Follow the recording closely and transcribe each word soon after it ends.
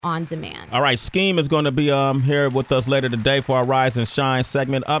on demand. All right, Scheme is going to be here with us later today for our Rise and Shine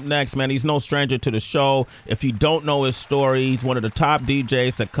segment. Up next, man, he's no stranger to the show. If you don't know his story, he's one of the top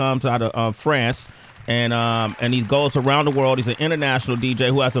DJs that comes out of France. And he goes around the world. He's an international DJ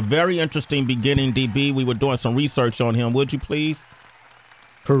who has a very interesting beginning, DB. We were doing some research on him. Would you please?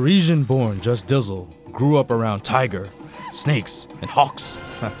 Parisian-born Just Dizzle grew up around tiger, snakes, and hawks.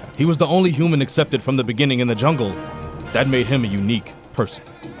 He was the only human accepted from the beginning in the jungle. That made him a unique person.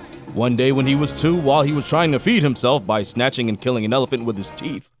 One day when he was 2, while he was trying to feed himself by snatching and killing an elephant with his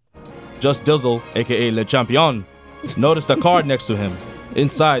teeth, Just Dizzle, aka Le Champion, noticed a card next to him.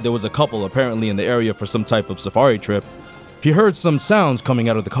 Inside, there was a couple apparently in the area for some type of safari trip. He heard some sounds coming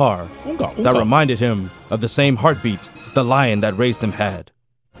out of the car that reminded him of the same heartbeat the lion that raised him had.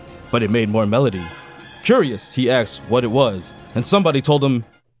 But it made more melody. Curious, he asked what it was, and somebody told him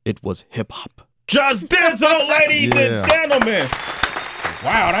it was hip-hop. Just Dizzle, ladies and gentlemen.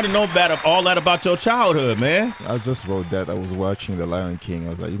 Wow, I didn't know all that about your childhood, man. I just wrote that. I was watching The Lion King. I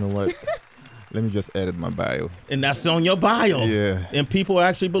was like, you know what? Let me just edit my bio. And that's on your bio. Yeah. And people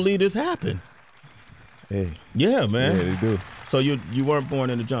actually believe this happened. Hey. Yeah, man. Yeah, they do. So you weren't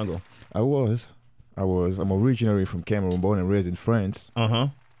born in the jungle? I was. I'm originally from Cameroon, born and raised in France. Uh-huh.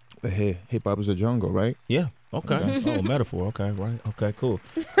 But hey, hip-hop is a jungle, right? Yeah. Okay. Oh, metaphor. Okay, right. Okay, cool.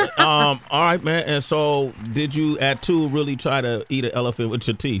 All right, man. And so did you, at 2, really try to eat an elephant with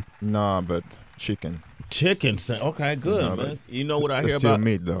your teeth? Nah, but chicken. Chicken. Okay, good, man. You know what I hear it's still about?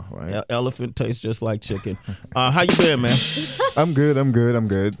 meat, though, right? Elephant tastes just like chicken. How you been, man? I'm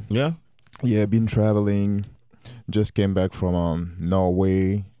good. Yeah? Yeah, been traveling. Just came back from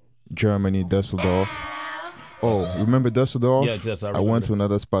Norway, Germany, Dusseldorf. Oh, remember Dusseldorf? Yes, I remember. I went to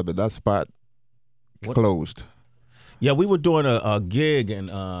another spot, but that spot closed. Yeah, we were doing a gig in,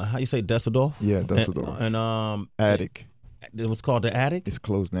 how you say, Dusseldorf? Yeah, Dusseldorf. And Attic. It was called the Attic? It's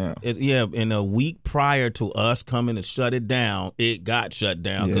closed now. In a week prior to us coming to shut it down, it got shut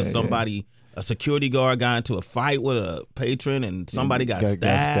down because a security guard got into a fight with a patron and somebody got stabbed.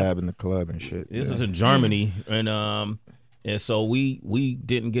 Got stabbed in the club and shit. This was in Germany. And so we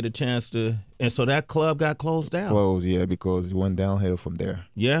didn't get a chance to, and so that club got closed down. Closed, yeah, because it went downhill from there.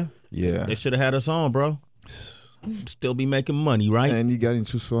 Yeah? Yeah. They should have had us on, bro. Still be making money, right? And he got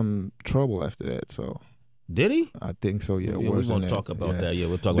into some trouble after that, so. Did he? I think so, yeah. We're going to talk about that. Yeah,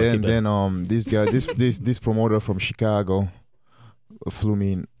 we'll talk about that. Then this guy, this promoter from Chicago flew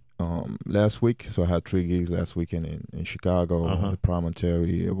me in last week. So I had 3 gigs last weekend in Chicago, the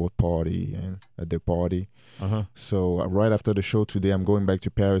Promontory, a boat party, and at the party. So right after the show today, I'm going back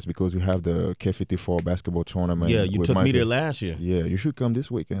to Paris because we have the K54 basketball tournament. Yeah, you took me there last year. Yeah, you should come this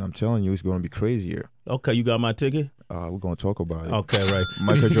weekend. I'm telling you, it's going to be crazier. Okay, you got my ticket? We're going to talk about it. Okay, right.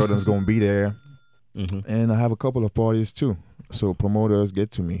 Michael Jordan's going to be there. And I have a couple of parties too. So promoters,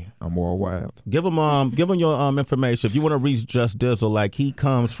 get to me. I'm worldwide. Give them your information. If you want to reach Just Dizzle, like he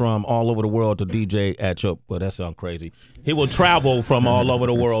comes from all over the world to DJ at your. Well, that sounds crazy. He will travel from all over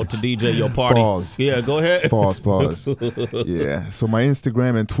the world to DJ your party. Pause. Yeah, go ahead. Pause. Yeah. So my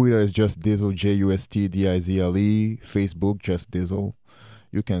Instagram and Twitter is Just Dizzle, JustDizzle. Facebook, Just Dizzle.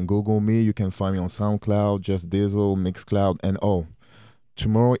 You can Google me. You can find me on SoundCloud, Just Dizzle, Mixcloud, and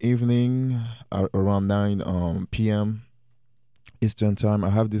tomorrow evening around 9 p.m. Eastern time,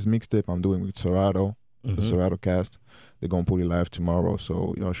 I have this mixtape I'm doing with Serato, the Serato cast. They're going to put it live tomorrow,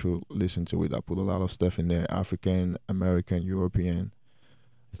 so y'all should listen to it. I put a lot of stuff in there, African, American, European.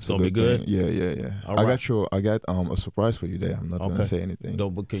 It's going to be good? Yeah. All I right. got a surprise for you there. I'm not going to say anything. No,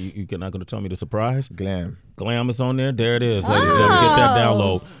 but you're not going to tell me the surprise? Glam is on there? There it is, ladies and gentlemen. Get that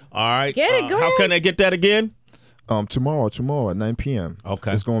download. All right. Get it, go How ahead. can they get that again? Tomorrow at 9 p.m.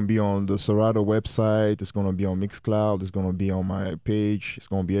 Okay. It's going to be on the Serato website. It's going to be on Mixcloud. It's going to be on my page. It's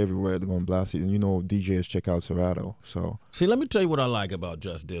going to be everywhere. They're going to blast it. And DJs check out Serato. So see, let me tell you what I like about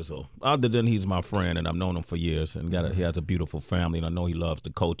Just Dizzle. Other than he's my friend and I've known him for years and he has a beautiful family and I know he loves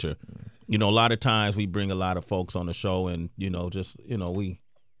the culture. A lot of times we bring a lot of folks on the show and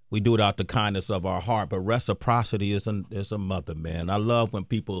we do it out the kindness of our heart. But reciprocity is a mother, man. I love when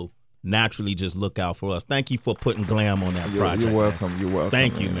people naturally just look out for us. Thank you for putting Glam on that project. You're welcome. You're welcome.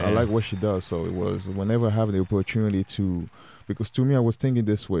 Thank you, man. I like what she does. So it was whenever I have the opportunity to, because to me I was thinking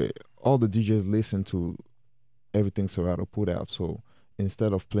this way. All the DJs listen to everything Serato put out. So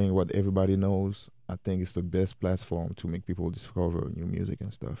instead of playing what everybody knows, I think it's the best platform to make people discover new music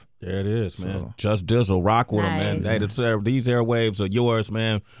and stuff. There it is, man. Just Dizzle, rock with him, man. Hey, these airwaves are yours,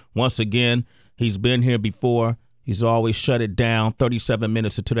 man. Once again, he's been here before. He's always shut it down. 37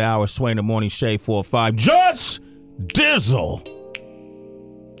 minutes into the hour. Sway in the Morning Shade 4-5. Just Dizzle.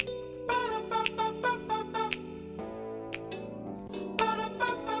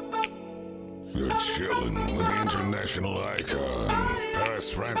 You're chilling with the international icon,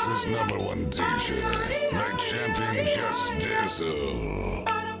 Paris France's #1 DJ, night champion Just Dizzle.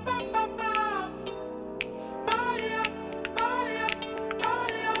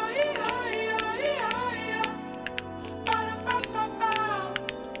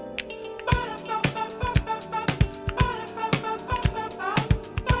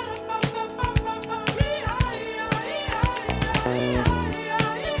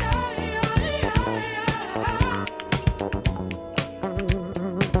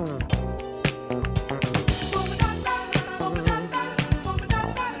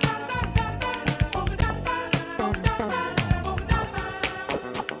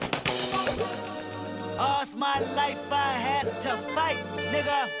 All's my life I has to fight,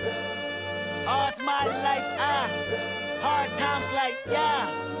 nigga. All's my life hard times like yeah,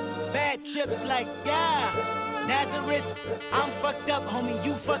 bad trips like yeah. Nazareth, I'm fucked up, homie,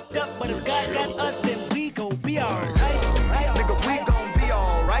 you fucked up, but if God got us, then we gon' be alright. Nigga, we gon' be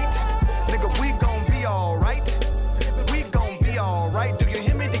alright. Nigga, we gon' be alright. We gon' be alright. Do you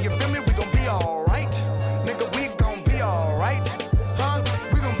hear me? Do you feel me? We gon' be alright. Nigga, we gon' be alright. Huh?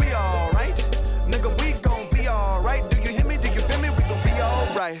 We gon' be alright. Nigga, we gon' be alright. Do you hear me? Do you feel me? We gon' be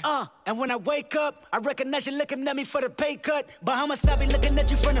alright. And when I wake up, I recognize you looking at me for the pay cut. Bahamas, I be looking at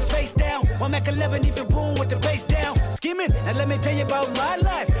you from the face down. One Mac 11, even boom with the bass down. Scheming, and let me tell you about my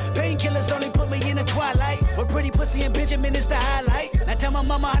life. Painkillers only put me in the twilight. With pretty pussy and Benjamin is the highlight. Now tell my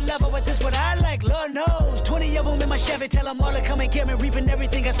mama I love her, but this what I like. Lord knows, 20 of them in my Chevy. Tell them all to come and get me, reaping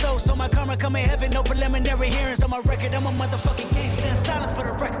everything I sow. So my karma come in heaven, no preliminary hearings on my record. I'm a motherfucking gangster in silence for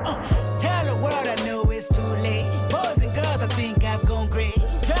the record. Tell the world I know it's too late. Boys and girls, I think I've gone great.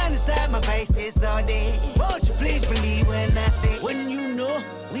 Trying to side my faces all day. Won't you please believe when I say, when you know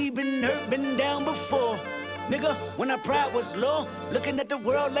we've been hurt, been down before. Nigga, when our pride was low, looking at the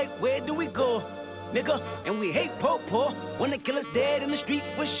world like, where do we go? Nigga, and we hate po-po, when the killer's dead in the street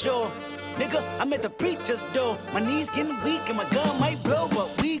for sure. Nigga, I'm at the preacher's door. My knees getting weak and my gun might blow, but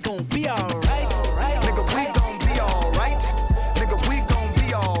we gon' be alright. Nigga, we gon' be alright. Nigga, we gon'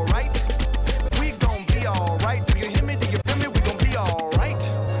 be alright. We gon' be alright. Do you hear me? Do you feel me? We gon' be alright.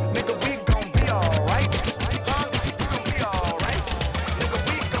 Nigga, we gon' be alright. Huh? We gon' be alright. Nigga,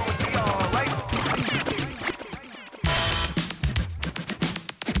 we gon' be alright.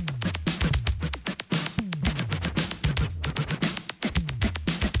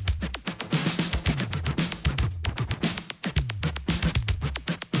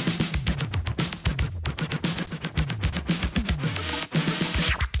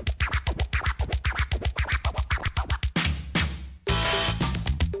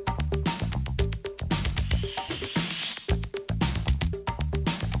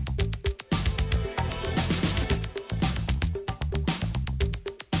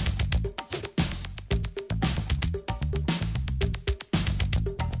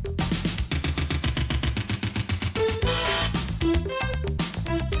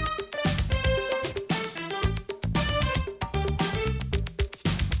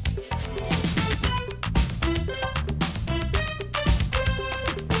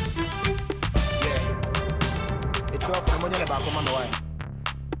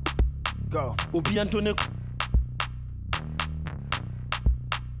 Go. Obi Antone.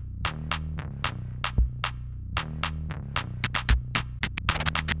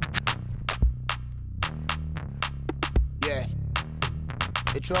 Yeah.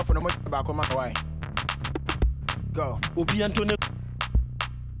 It's off for the money back on my way. Go. Obi Antone.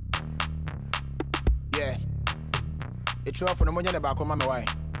 Yeah. It's off for the money back on my way.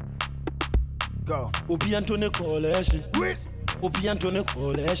 Go. Obi Antone Coalition. Obi Antone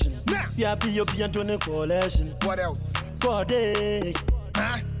Coalition. Yeah, be Obi Antone Coalition. What else? Corday.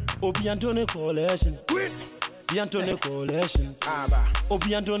 Huh? Obi Antone Coalition. Obi Antone Coalition.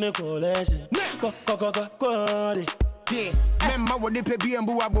 Obi Antone Coalition. Corday. Memma woni pe bi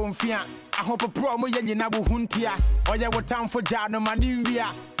embu abonfia. Ahopo pro mo yenye na bu huntia. Oye wo time for ja no manimvia.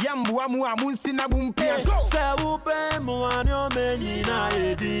 Yambu amu amunsi na bumpia. Se wo pe mo anyo menyi na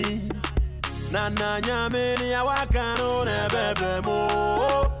edi. Nana nyameni ya wakano nebebe mo.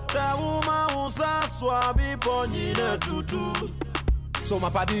 Se wo ma usa swabi ponyi ne tutu. So my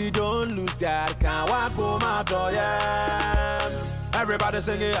party don't lose God, can't walk home my door, yeah. Everybody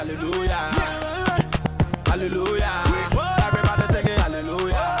singing hallelujah, hallelujah. Everybody singing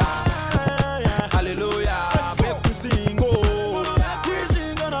hallelujah, hallelujah. Make me sing, oh,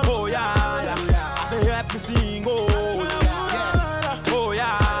 oh yeah, I say help me sing, oh, oh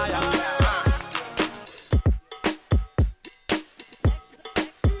yeah, yeah.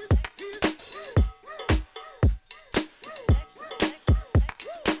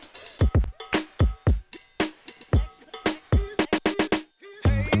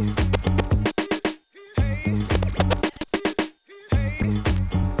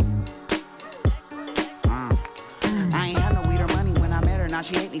 Nah,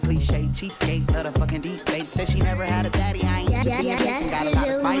 she hate me cliche, cheapskate, love the fucking deep fake. Said she never had a daddy, I ain't used to being patient. Got a lot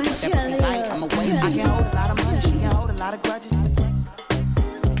of spite, but that pussy tight, I'm away. I can hold a lot of money, she can hold a lot of grudges.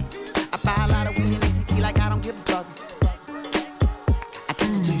 I buy a lot of weed and ECT like I don't give a fuck. I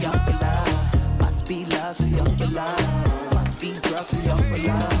guess I'm too young for love. Must be love, too young for love. Must be drugs, too young for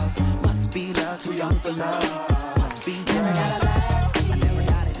love. Must be love, too young for love. Must be never got a last key. I never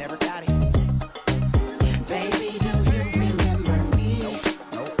got it, never got it. Baby, do you remember me?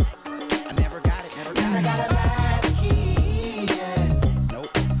 Nope. I never got it, never got a last key. Yeah.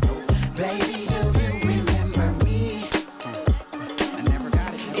 Nope. Baby, do you remember me? I never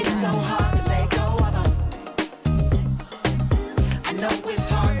got it. It's so hard to let go of her. I know it's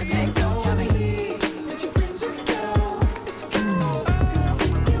hard to let go of me. Let your friends just go. Let's go. 'Cause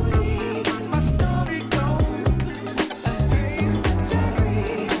if you leave, my story goes. So much I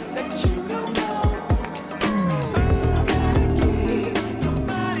read that you don't know. So gotta keep your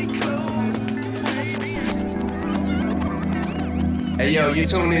body close. Hey yo, you're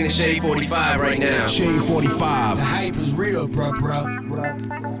tuning in to Shade 45 right now. Shade 45. The hype is real, bro.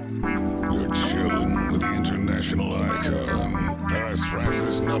 You're chilling with the international icon, Paris,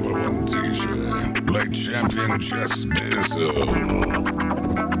 France's #1 DJ, late champion Just Dizzle.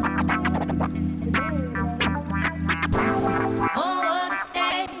 Oh, what a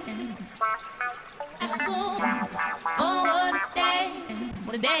day. Oh, what a day.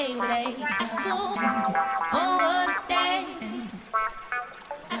 What a day, what a day. Oh, what a day.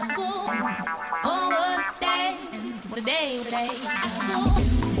 Oh, what a day. What a day, what a day.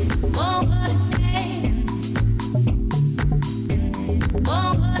 Oh, what a day.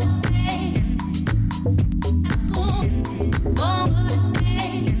 Oh, what a day. Oh, what a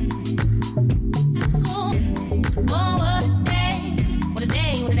day. Oh, what a day. What a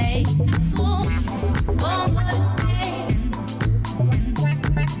day, what a day. Oh, what a day.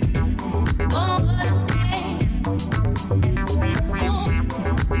 Oh, what a day.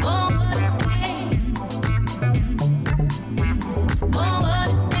 Oh, what a day. Oh, what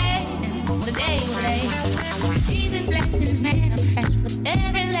a day. What a day, what a day. These and blessings manifest with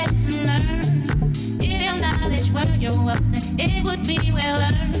every lesson learned. If your knowledge were your wealth, it would be well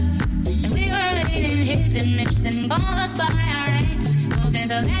earned. And we were made in His image, then call us by our names. No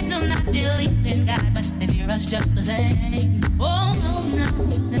sense of that still not believe in God, but they fear us just the same. Oh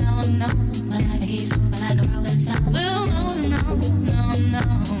no, my life keeps moving like a rolling stone. Oh no, all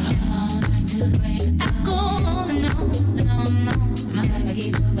night till the break of dawn. I go on, no, my life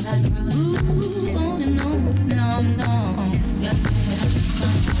keeps moving like a rolling stone. Oh no, yeah.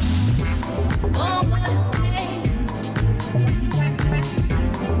 Oh, what a day.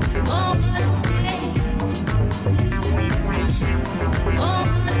 Oh, what a day. Oh,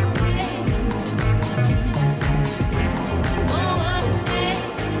 what a day. Oh, what a day.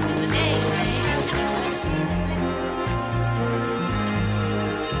 The day,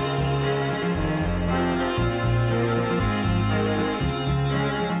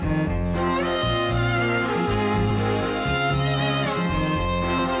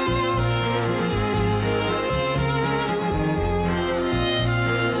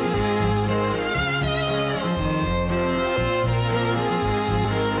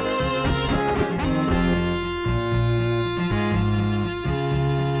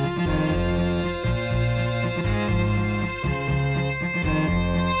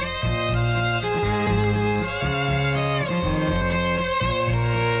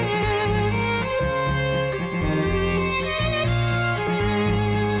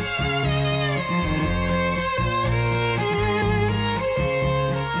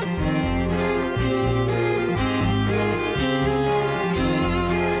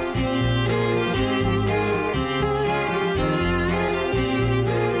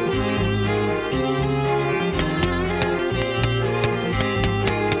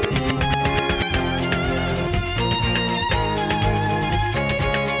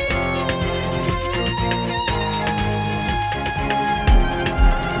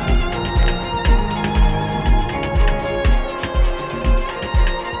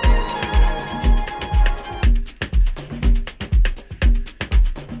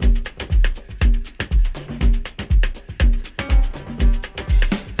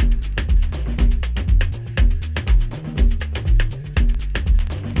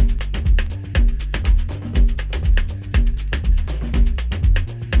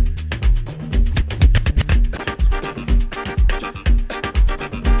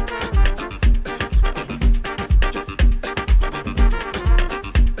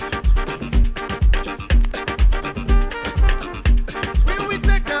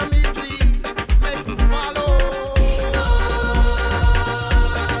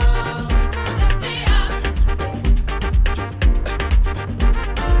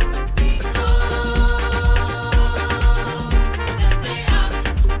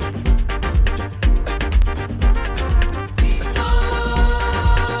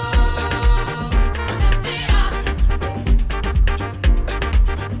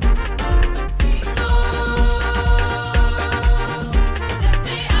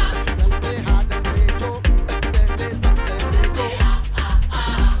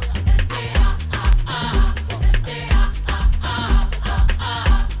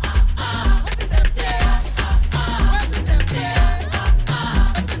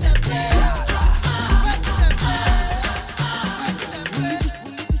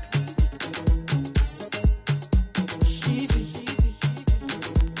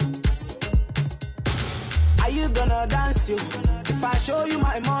 gonna dance you? If I show you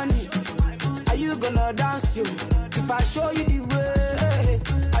my money, are you gonna dance you? If I show you the way,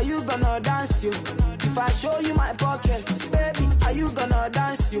 are you gonna dance you? If I show you my pockets, baby, are you gonna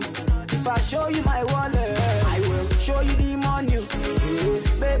dance you? If I show you my wallet, I will show you the money.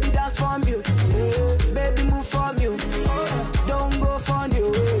 Baby, dance from you. Baby, move from you. Don't go from you.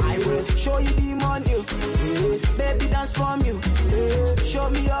 I will show you the money. Baby, dance from you. Show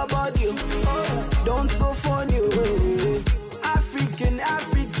me your body. Don't go from you. African,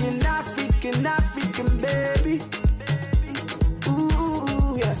 African, African, African, baby.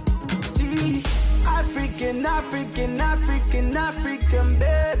 Ooh, yeah. See, African, African, African, African,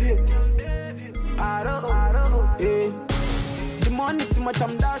 baby. I don't know, yeah. The money too much,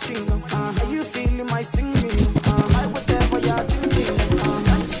 I'm dashing. Are you feeling my singing? I whatever you're thinking.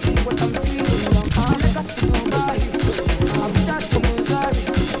 Can't see what I'm feeling. Take us to Dubai. I'll be chat to Mozari.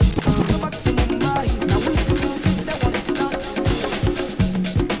 Go back to Mumbai. Now we feel music, they want to dance.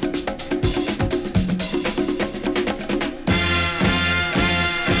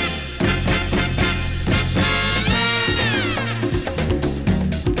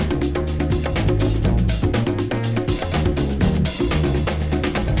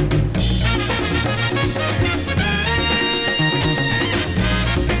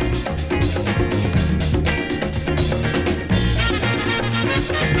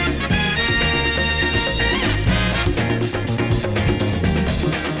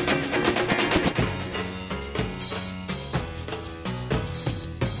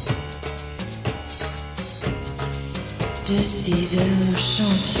 Just Diesel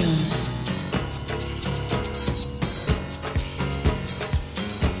champion.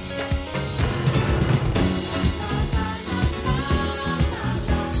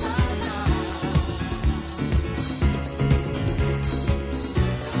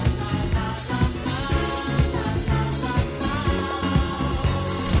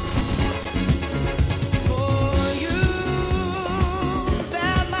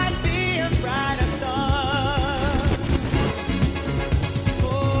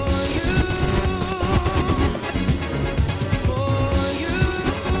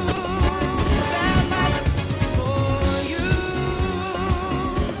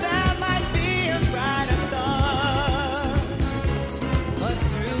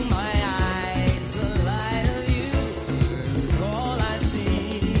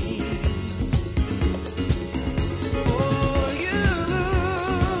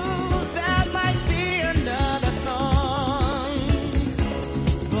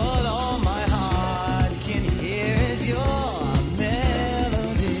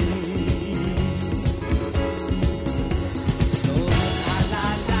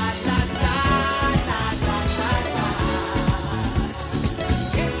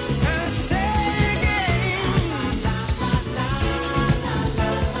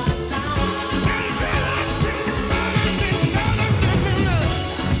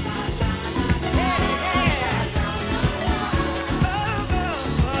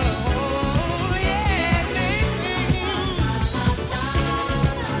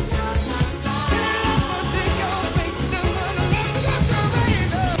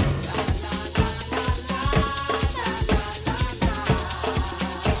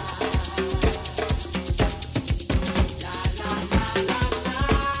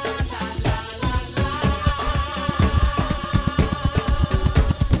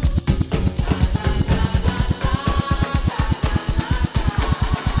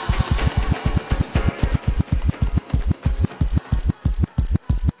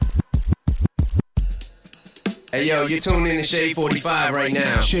 Hey yo, you're tuning in to Shade 45 right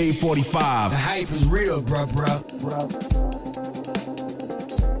now. Shade 45. The hype is real, bruh.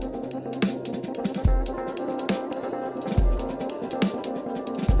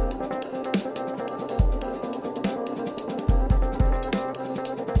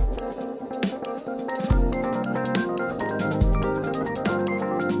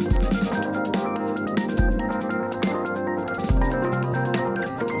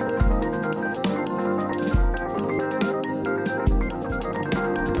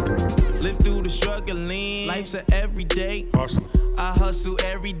 Live through the struggling, life's an everyday hustle. I hustle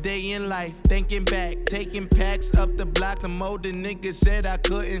every day in life, thinking back, taking packs up the block. The older niggas said I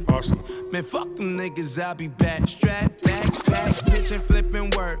couldn't hustle. Man, fuck them niggas, I'll be back. Strap, backpack, pitch and flipping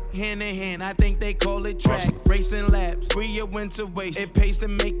work, hand in hand, I think they call it track. Hustle. Racing laps, free your winter waste, it pays to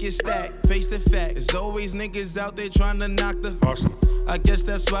make it stack. Face the fact, there's always niggas out there trying to knock the hustle. I guess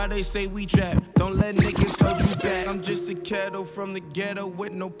that's why they say we trap. Don't let niggas hold you back. I'm just a kettle from the ghetto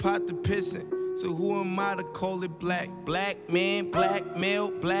with no pot to piss in. So who am I to call it black? Black man, black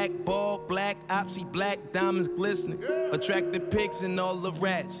male, black ball, black opsy, black diamonds glistening. Attracted pigs and all the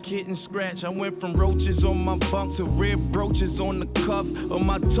rats. Kitten scratch. I went from roaches on my bunk to rib brooches on the cuff of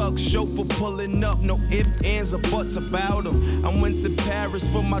my tux. Chauffeur pulling up, no ifs, ands, or buts about them. I went to Paris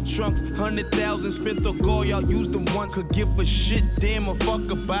for my trunks. 100,000 spent on gold, y'all used them once. Could give a shit, damn a fuck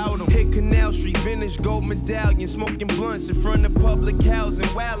about them. Hit Canal Street, vintage gold medallion, smoking blunts in front of public housing.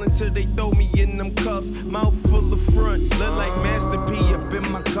 Wild until they throw me in them cuffs. Mouth full of fronts, look like Master P up in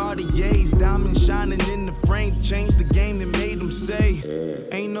my Cartiers. Diamonds shining in the frames, changed the game and made them say,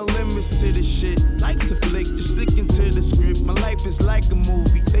 ain't no limits to this shit. Life's a flick, just sticking to the script. My life is like a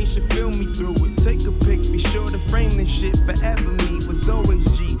movie, they should film me through it. Take a pic, be sure to frame this shit. Forever me was always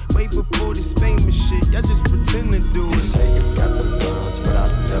G, way before this famous shit. Y'all just pretend to do it. You say you got the guns, but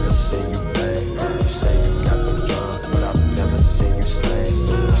I've never seen you bang. You say you got the drums, but I've never seen you slay.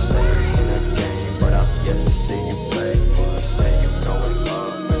 You say you in a game, but I've yet to see you play. You say you know it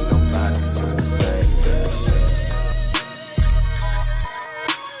love, but nobody feels the same.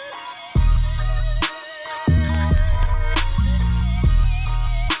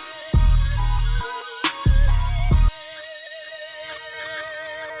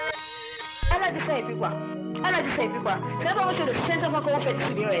 C'est pas monsieur le 500 fois qu'on fait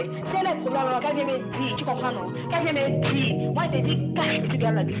tirer. C'est là pour là, quand je me dis, tu comprends non? Quand je me dis, moi je te dis cash et tu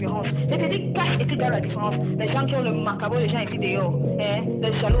regardes la différence. Je te dis cash et tu regardes la différence. Les gens qui ont le macabre, les gens ici dehors, hein?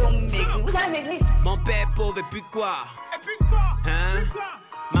 Les jaloux ont maigri. Vous avez maigri? Mon père pauvre et puis quoi? Et puis quoi? Hein?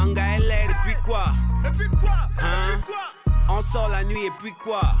 Manga elle est et puis quoi? Et puis quoi? Hein? On sort la nuit et puis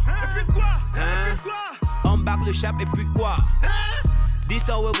quoi? Et puis quoi? Hein? On back le chap et puis quoi? This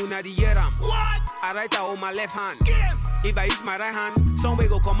how we gonna the yeram. What? I write out on my left hand. If I use my right hand, some way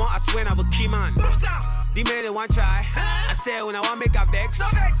go come out, I swear I will key man. The man they want try. I say when I want make a vex.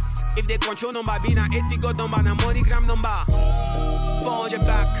 If they control number be na 8 figure number na MoneyGram number. 400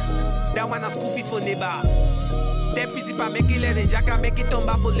 back. That one a school fees for neighbor. That principal make it let and jacka make it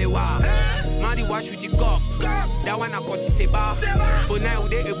tumba for lewa. Man the watch with the cup. That one a cut seba. For now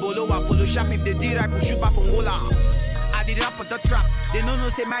they ebolo wa follow shop if they did right push you back from Gola. I did rap on the trap. They no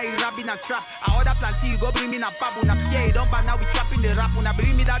say my rap in a trap. I order plenty, you go bring me na pabu na pie. You don't ban now we trapping the rap. When I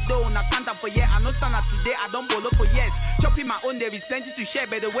bring me that dough, na can't for yeah. I no stand up today, I don't bolo for yes. Chopping my own, there is plenty to share.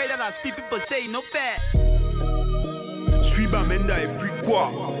 But the way that I speak, people say no fair. Suis Bamenda et puis quoi?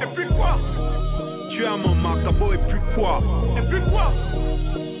 Et puis quoi? Tu as mon macabo et puis quoi? Et puis quoi?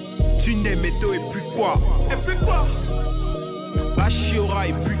 Tu n'es métaux et puis quoi? Et puis quoi? Bachiora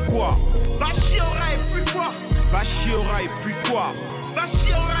et puis quoi? Bachiora et puis quoi? Bachiora et puis quoi?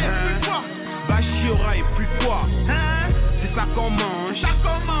 Bachiora et puis quoi? Bachiora et puis quoi? C'est ça qu'on mange,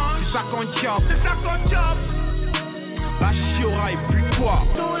 c'est ça qu'on chope, c'est ça qu'on chope. Bachiora et puis quoi?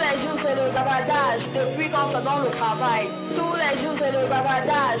 Tous les jours c'est le bavardage, depuis qu'on se donne le travail. Tous les jours c'est le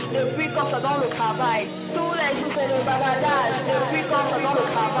bavardage, depuis qu'on se donne le travail. Tous les jours c'est le bavardage, depuis qu'on se donne le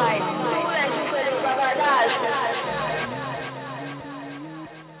travail. Tous les jours c'est le bavardage.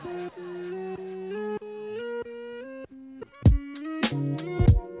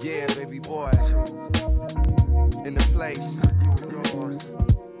 Yeah, baby boy, in the place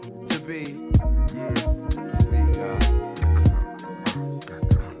to be. Speak up.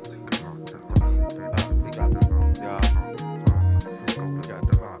 We got the hump, y'all. We got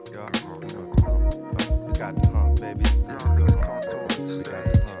the hump, y'all. We got the hump, baby. We got the hump. We got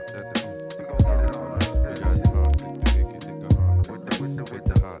the hump. With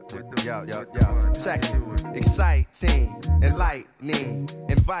the hump. Yo. Check it. Exciting, enlightening,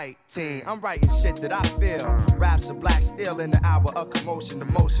 inviting. I'm writing shit that I feel. Raps of black steel in the hour of commotion,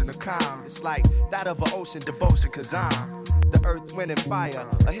 emotion, of calm. It's like that of an ocean devotion, cause I'm the earth, wind, and fire.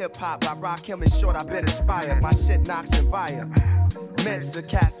 A hip hop by Rakim and Short, I've been inspired. My shit knocks and fire. Mix the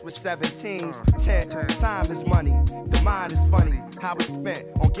cats with 17s. 10 time is money. The mind is funny. How it's spent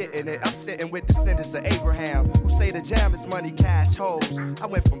on getting it. I'm sitting with descendants of Abraham who say the jam is money, cash holes. I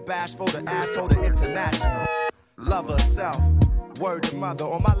went from bashful to asshole to international. Love herself. Word to mother.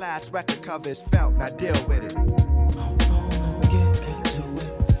 On my last record cover is felt. Now deal with it. I wanna get into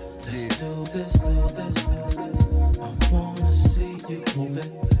it. Let's do this. I wanna see you move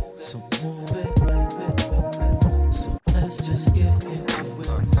it. So move it. So let's just get into it.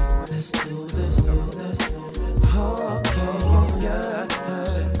 Let's do this. Oh, okay, yeah.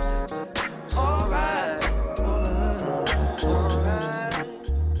 Alright.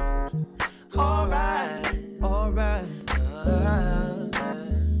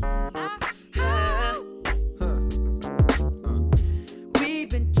 We've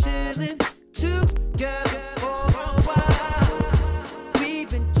been chilling together for a while. We've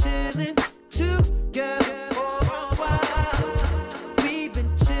been chilling together.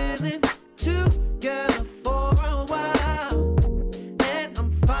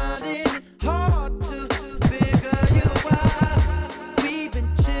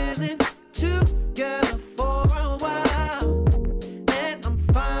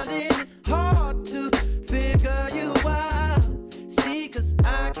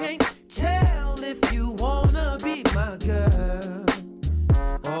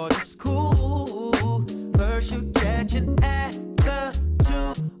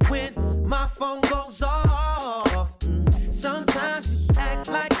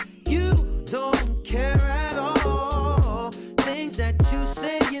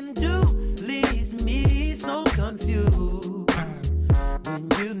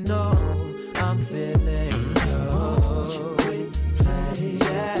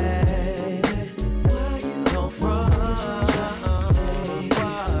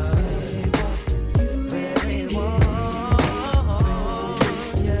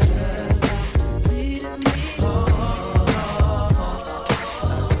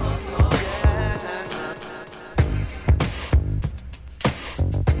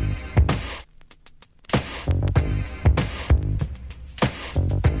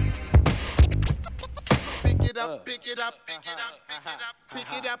 Pick it up, pick it up, pick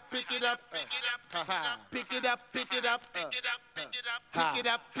it up, pick it up, pick it up, pick it up, pick it up, pick it up, pick it up, pick it up, pick it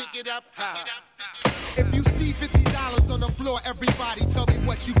up, pick it up, pick it up. If you see $50 on the floor, everybody tell me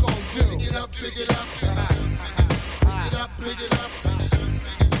what you gon' do. Pick it up, pick it up, pick it up, pick it up,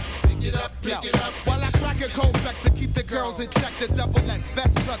 pick it up, pick it up. While I crack a cold vex and keep the girls in check, the double X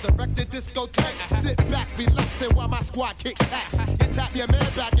best brother, wreck the discotheque. Sit back, relaxing while my squad kicks ass. You tap your man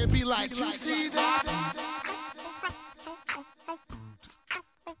back and be like, you see that?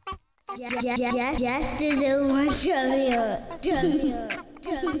 Just Dizzle,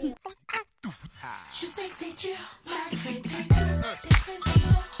 Je sais que c'est dur, malgré tes tes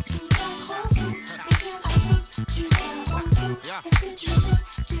présomptions, tout ça trop fou. Mais bien la faute, tu vas au bout. Est-ce que tu sais,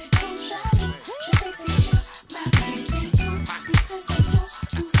 t'es trop jaloux. Je sais que c'est dur, malgré tes présomptions,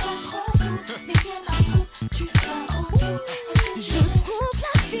 tout ça trop fou. Mais bien la faute, tu vas au bout. Je trouve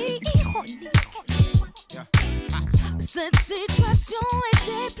la vie ironique. Cette situation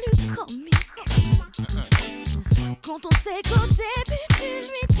était plus comique. Quand on s'est qu'au début, tu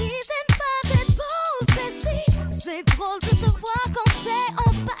lui disais de pas être possessif. C'est drôle de te voir quand t'es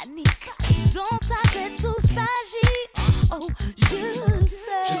en panique. Dans ta tête tout s'agite. Oh, je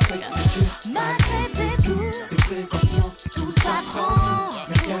sais que c'est dur. Malgré tes doutes, tes présomptions, tout ça tremble.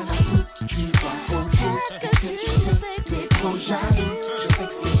 Mais rien à foutre, tu vas au bout. Est-ce que tu sais, t'es trop jaloux. Je sais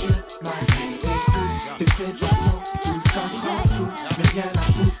que c'est dur. Malgré tes doutes, tes présomptions, tout ça tremble. Mais rien à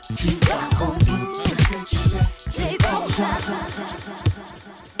foutre, tu vas au bout. Est-ce que tu sais, t'es trop jaloux.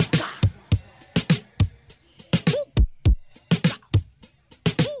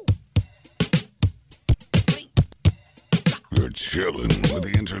 You're chillin' with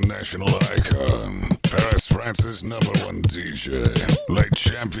the international icon, Paris, France's #1 DJ, late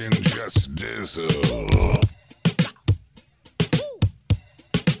champion Just Dizzle.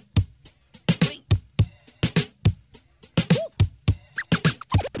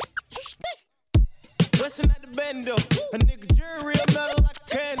 Bustin' at the bando, a nigga jury real metal like a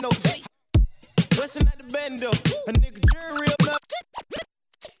candle. Bustin' at the bando, a nigga jury real metal.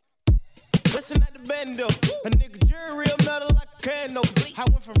 Bustin' at the bando, a nigga jury real metal like a candle. I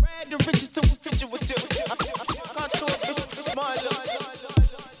went from rad to riches to a picture with you. I'm contours, bitch, with smart look.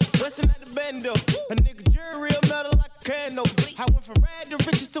 Bustin' at the bando, a nigga jury real metal like a candle. I went from rad to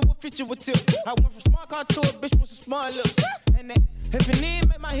riches to a picture with you. I went from smart contour, bitch, with some smart looks. And that, if it need,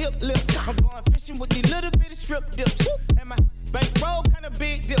 make my hip lift. I'm going fishing with these little bitty strip dips. And my bankroll kinda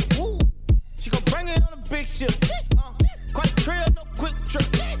big dip. Woo. She gon' bring it on a big ship. Quite trail, no quick trip.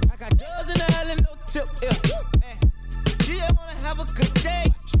 I got drugs in the hell and no tip. Yeah. And she just wanna have a good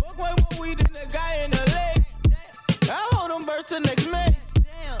day. Smoke way more weed than the guy in LA. I hold them birds till next May.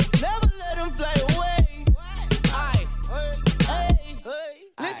 Never let them fly away. Aye. Hey.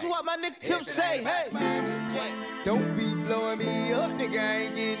 Listen what my nigga Tip say. Hey. Don't be blowing me up, nigga, I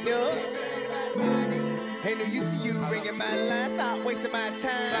ain't getting up. Ain't no use of you ringing my line, stop wasting my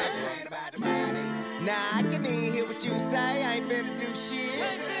time. Nah, I can even hear what you say, I ain't finna do shit.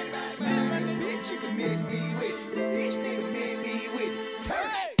 Bitch, you can miss me with it. Bitch, nigga, miss me with it. Turn.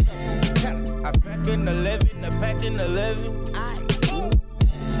 I pack in 11, I pack in 11.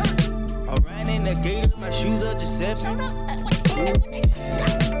 I ran in the gator, my shoes are deception.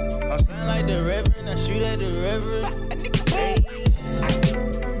 I sound like the Reverend, I shoot at the Reverend. Hey.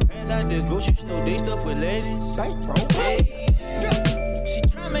 Hands out the grocery store, they stuff with ladies. Hey. She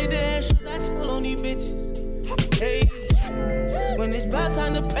try make the extras, I tell on these bitches. Hey. When it's about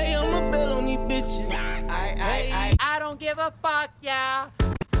time to pay, I'ma bill on these bitches. I don't give a fuck, yeah.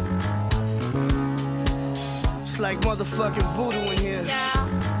 It's like motherfucking voodoo in here.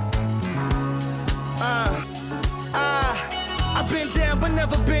 I've been down but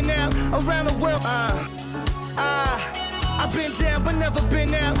never been out around the world. I've been down but never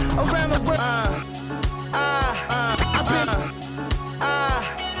been out around the world. I've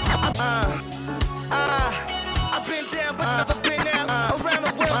been down but never been out around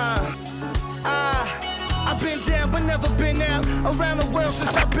the world. I've been down but never been out around the world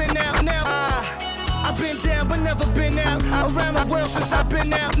since I've been out now. I've been down but never been out around the world since I've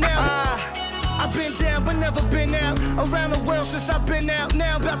been out now. I've been down but never been out around the world since I've been out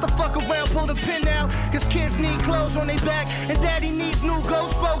now. About to fuck around, pull the pin out. Cause kids need clothes on their back and daddy needs new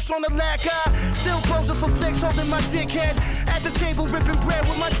ghost spokes on the lack. I still posing for flicks, holding my dickhead at the table, ripping bread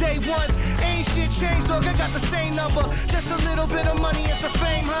with my day ones. Ain't shit changed, dog, I got the same number. Just a little bit of money and some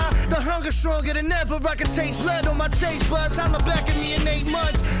fame, huh? The hunger stronger than ever, I can taste blood on my taste buds. I look back at me in 8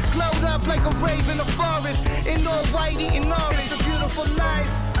 months, glowed up like a rave in the forest, in all white eating orange. It's a beautiful life.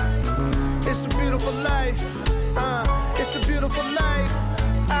 It's a beautiful life. It's a beautiful life.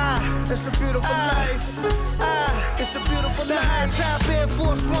 It's a beautiful life. The high top Air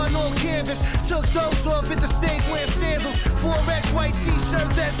Force One on canvas. Took those off at the stage wearing sandals. 4X white t-shirt,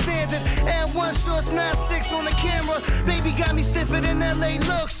 that's standard. And one shorts, 9-6 on the camera. Baby got me stiffer than LA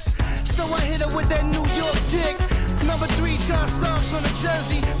looks. So I hit her with that New York dick. Number 3, John Starks on the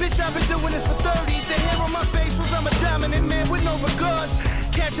jersey. Bitch, I've been doing this for 30. The hair on my face was I'm a dominant man with no regards.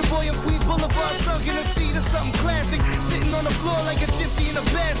 Catch a boy in Queens Boulevard, sunk in the sea to something classic. Sitting on the floor like a gypsy in a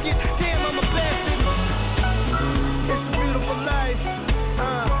basket. Damn, I'm a bastard. It's a beautiful life.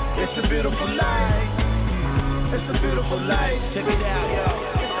 It's a beautiful life. It's a beautiful life. Check it out, yo.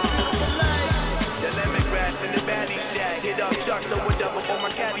 It's a beautiful life. The lemongrass in the valley shack. Hit up Chuck, throw it up before my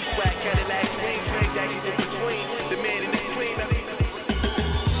caddy swag. Cadillac dream, transactions in between. The man in the stream.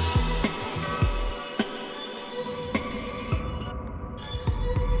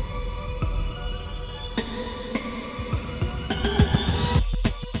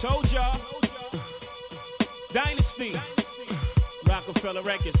 Told y'all. Dynasty. Rockefeller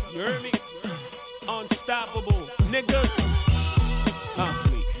Records. You heard me? Unstoppable. Niggas.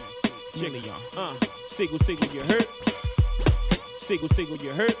 Jiggy on. Sequel, you hurt? Sequel,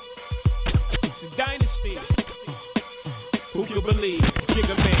 you hurt? It's a dynasty. Who could believe?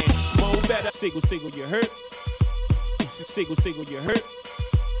 Jigga man, more better. Sequel, you hurt? Sequel, you hurt?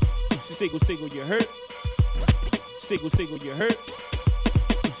 Sequel, you hurt? Sequel, you hurt?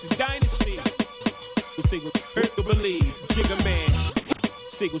 It's a dynasty. Sequel, hurt to believe. Jigga man.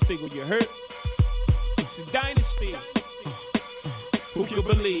 Sequel, you hurt? It's a dynasty. Who could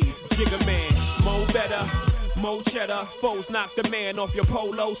believe? Jigga man, more better, more cheddar. Foes knock the man off your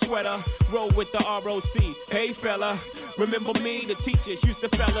polo sweater. Roll with the ROC. Hey fella, remember me? The teachers used to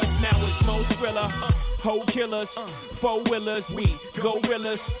fellas. Now it's Mo Skrilla. Hoe killers, four-wheelers, we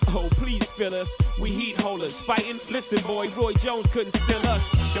gorillas. Oh, please fill us. We heat holders, fighting. Listen, boy, Roy Jones couldn't steal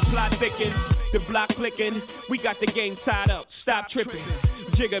us. The plot thickens, the block clicking. We got the game tied up. Stop tripping.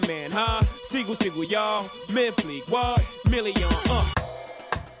 Jigga man, huh? Sequel, y'all. Men fleet, what? Million,